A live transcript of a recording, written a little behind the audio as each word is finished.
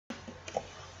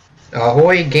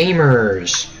Ahoy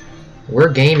gamers! We're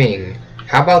gaming.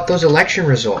 How about those election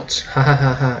results? Ha ha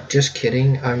ha ha. Just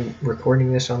kidding. I'm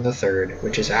recording this on the 3rd,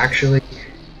 which is actually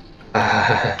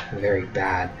very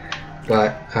bad.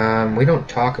 But we don't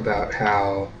talk about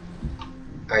how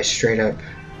I straight up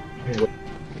waited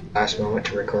last moment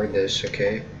to record this,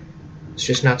 okay? It's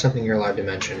just not something you're allowed to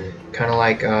mention. Kind of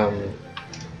like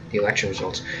the election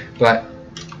results. But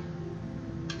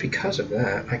because of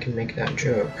that, I can make that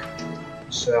joke.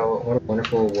 So, what a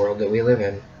wonderful world that we live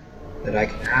in. That I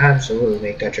can absolutely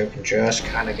make that joke and just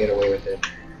kind of get away with it.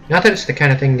 Not that it's the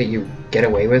kind of thing that you get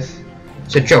away with.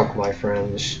 It's a joke, my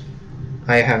friends.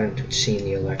 I haven't seen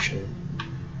the election.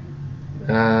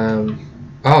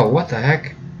 Oh, what the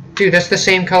heck? Dude, that's the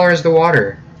same color as the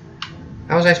water.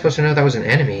 How was I supposed to know that was an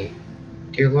enemy?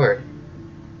 Dear Lord.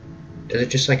 Does it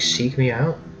just, like, seek me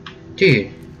out?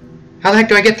 Dude, how the heck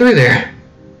do I get through there?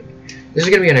 This is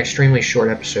going to be an extremely short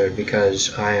episode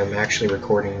because I am actually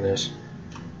recording this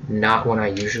not when I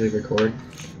usually record,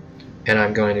 and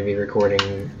I'm going to be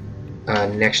recording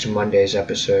next Monday's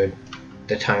episode,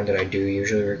 the time that I do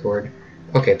usually record.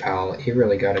 Okay, pal, you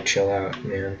really gotta chill out,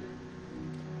 man.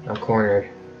 I'm cornered.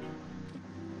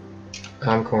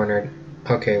 I'm cornered.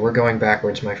 Okay, we're going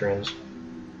backwards, my friends.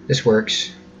 This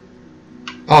works.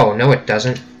 Oh, no it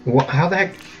doesn't. What, how the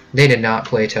heck? They did not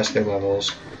play test their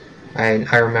levels.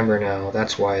 I remember now.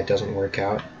 That's why it doesn't work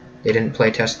out. They didn't play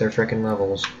test their frickin'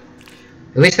 levels.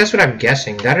 At least that's what I'm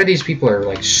guessing. That or these people are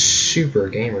like super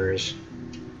gamers.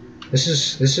 This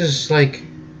is like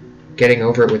getting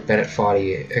over it with Bennett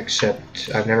Foddy, except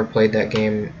I've never played that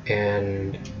game,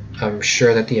 and I'm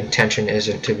sure that the intention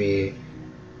isn't to be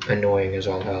annoying as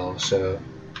all hell, so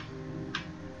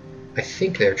I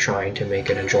think they're trying to make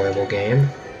an enjoyable game.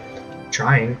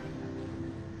 Trying.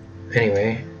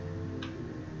 Anyway.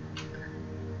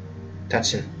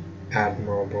 That's an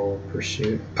admirable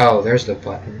pursuit. Oh, there's the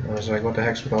button. I was like, what the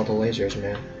heck's with all the lasers,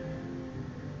 man?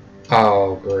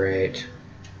 Oh, great.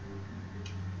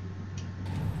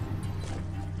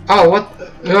 Oh, what the?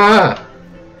 Ah!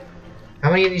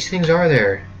 How many of these things are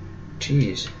there?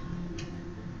 Jeez.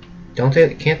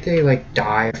 Can't they, like,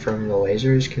 die from the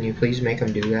lasers? Can you please make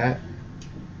them do that?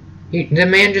 The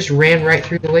man just ran right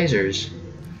through the lasers.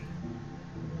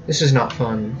 This is not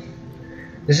fun.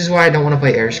 This is why I don't want to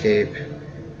play Airscape.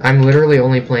 I'm literally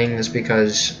only playing this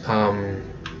because, I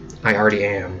already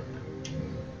am.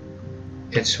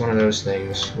 It's one of those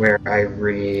things where I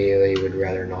really would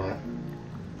rather not.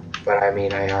 But I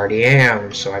mean, I already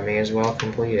am, so I may as well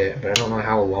complete it. But I don't know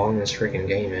how long this freaking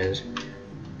game is.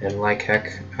 And like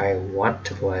heck, I want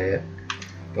to play it.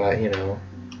 But, you know.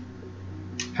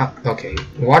 Okay,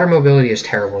 water mobility is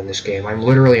terrible in this game. I'm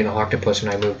literally an octopus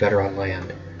and I move better on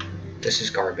land. This is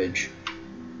garbage.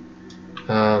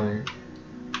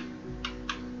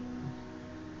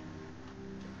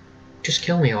 Just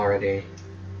kill me already.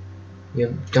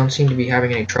 You don't seem to be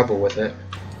having any trouble with it.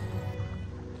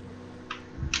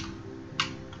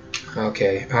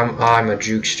 Okay, I'm a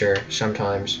jukester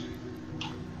sometimes.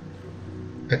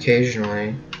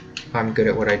 Occasionally, I'm good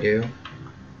at what I do.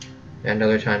 And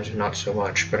other times, not so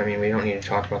much. But I mean, we don't need to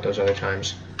talk about those other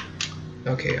times.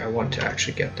 Okay, I want to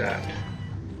actually get that.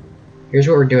 Here's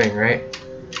what we're doing, right?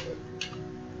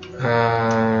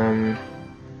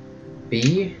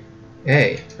 B?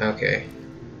 A. Okay.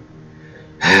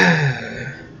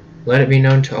 Let it be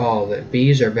known to all that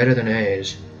B's are better than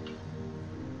A's.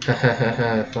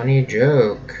 Hahaha, funny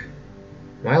joke.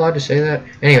 Am I allowed to say that?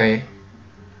 Anyway.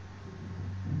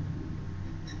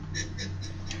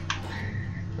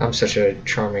 I'm such a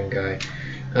charming guy.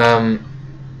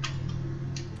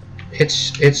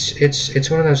 It's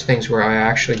one of those things where I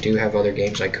actually do have other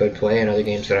games I could play and other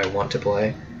games that I want to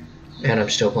play, and I'm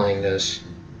still playing this.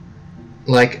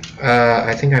 Like,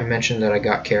 I think I mentioned that I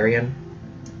got Carrion,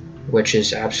 which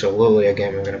is absolutely a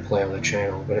game I'm going to play on the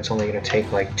channel, but it's only going to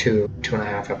take like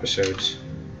 2.5 episodes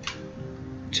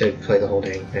to play the whole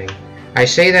dang thing. I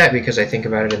say that because I think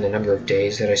about it in the number of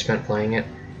days that I spent playing it,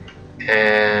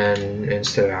 and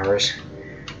instead of hours.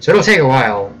 So it'll take a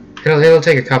while. It'll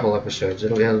take a couple episodes.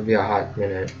 It'll be a hot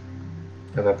minute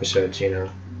of episodes, you know.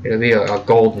 It'll be a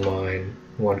gold mine,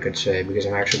 one could say, because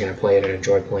I'm actually going to play it and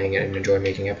enjoy playing it and enjoy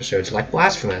making episodes like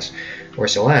Blasphemous or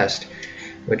Celeste,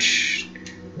 which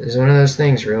is one of those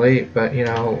things, really. But, you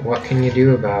know, what can you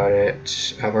do about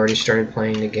it? I've already started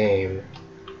playing the game.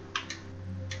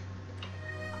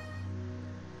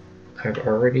 I've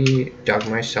already dug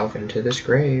myself into this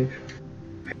grave.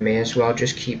 I may as well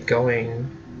just keep going,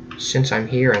 since I'm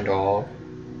here and all.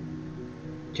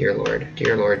 Dear Lord,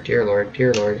 dear Lord, dear Lord,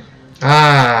 dear Lord.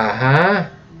 Ah, huh?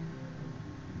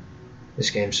 This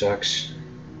game sucks.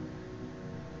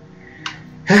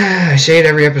 I say it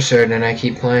every episode and I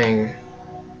keep playing.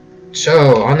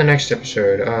 So, on the next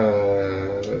episode,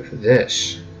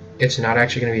 this. It's not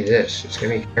actually going to be this. It's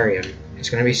going to be Carrion. It's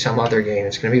going to be some other game.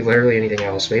 It's going to be literally anything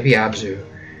else. Maybe Abzu.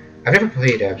 I've never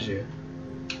played Abzu.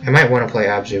 I might want to play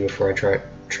Abzu before I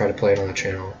try to play it on the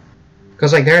channel.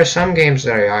 Because, like, there are some games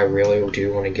that I really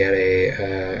do want to get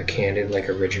a candid, like,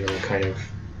 original kind of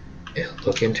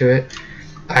look into it.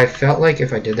 I felt like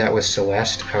if I did that with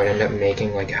Celeste, I would end up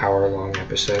making, like, hour-long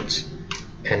episodes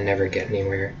and never get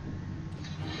anywhere.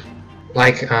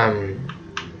 Like,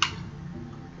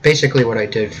 basically what I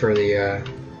did for the,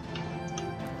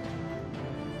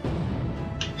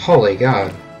 holy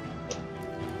god.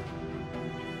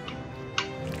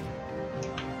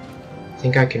 I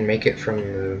think I can make it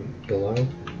from below.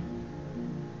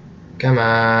 Come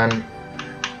on.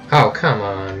 Oh, come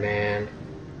on, man.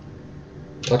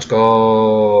 Let's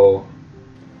go.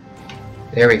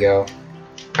 There we go.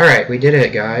 Alright, we did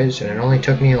it, guys, and it only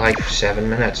took me like 7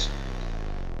 minutes.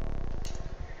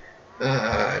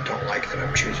 I don't like that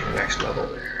I'm choosing next level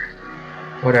there.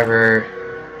 Whatever.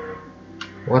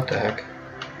 What the heck?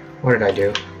 What did I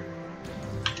do?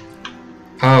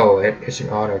 Oh, it's an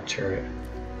auto turret.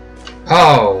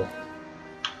 Oh!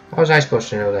 How was I supposed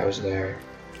to know that was there?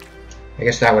 I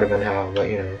guess that would have been how, but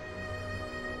you know.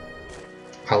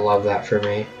 I love that for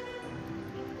me.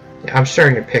 Yeah, I'm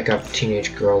starting to pick up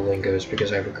teenage girl lingos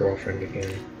because I have a girlfriend again.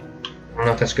 I don't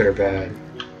know if that's good or bad.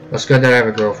 Well, it's good that I have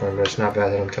a girlfriend, but it's not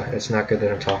bad that it's not good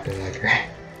that I'm talking like her.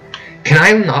 Can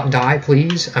I not die,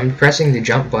 please? I'm pressing the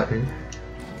jump button.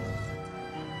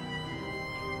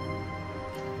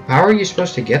 How are you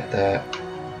supposed to get that?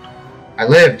 I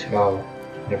lived. Oh,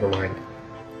 never mind.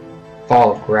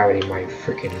 Fall of gravity, my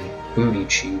freaking booty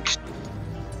cheeks.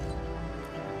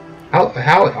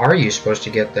 How are you supposed to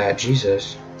get that?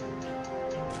 Jesus.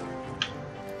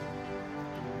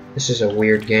 This is a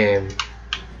weird game.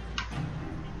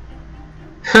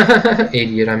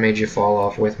 Idiot, I made you fall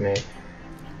off with me.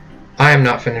 I am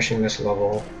not finishing this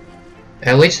level.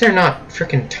 At least they're not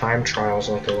freaking time trials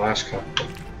like the last couple.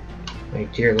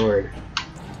 Like, dear lord.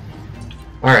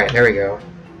 Alright, there we go.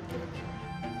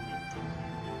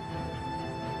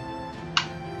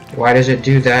 Why does it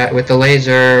do that with the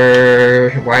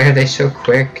laser? Why are they so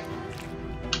quick?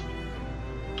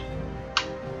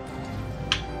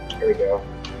 Here we go.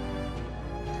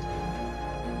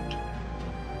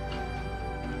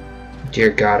 Dear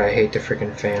God, I hate the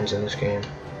freaking fans in this game.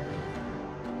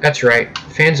 That's right,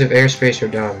 fans of Airspace are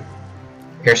dumb.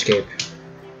 Airscape.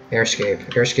 Airscape.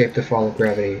 Airscape the Fall of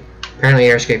Gravity. Apparently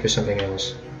Airscape is something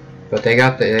else. But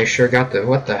they sure got the,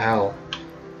 what the hell?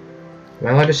 Am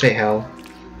I allowed to say hell?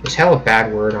 Is hell a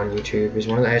bad word on YouTube?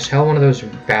 Is hell one of those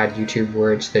bad YouTube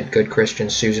words that good Christian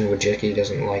Susan Wojcicki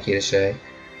doesn't like you to say?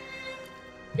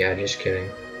 Yeah, just kidding.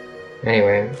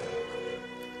 Anyway.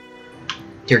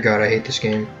 Dear God, I hate this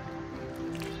game.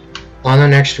 On the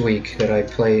next week that I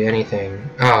play anything.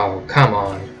 Oh, come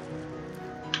on.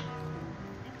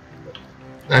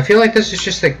 I feel like this is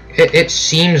just like, it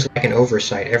seems like an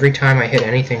oversight every time I hit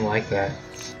anything like that.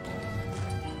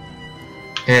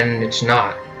 And it's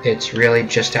not. It's really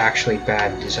just actually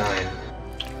bad design.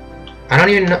 I don't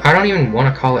even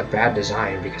want to call it bad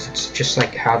design because it's just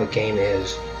like how the game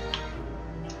is.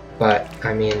 But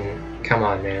I mean, come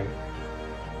on, man.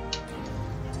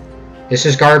 This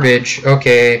is garbage.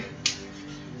 Okay.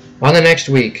 On the next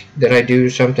week that I do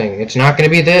something, it's not going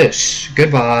to be this.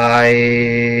 Goodbye.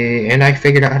 And I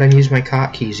figured out how to use my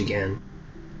hotkeys again.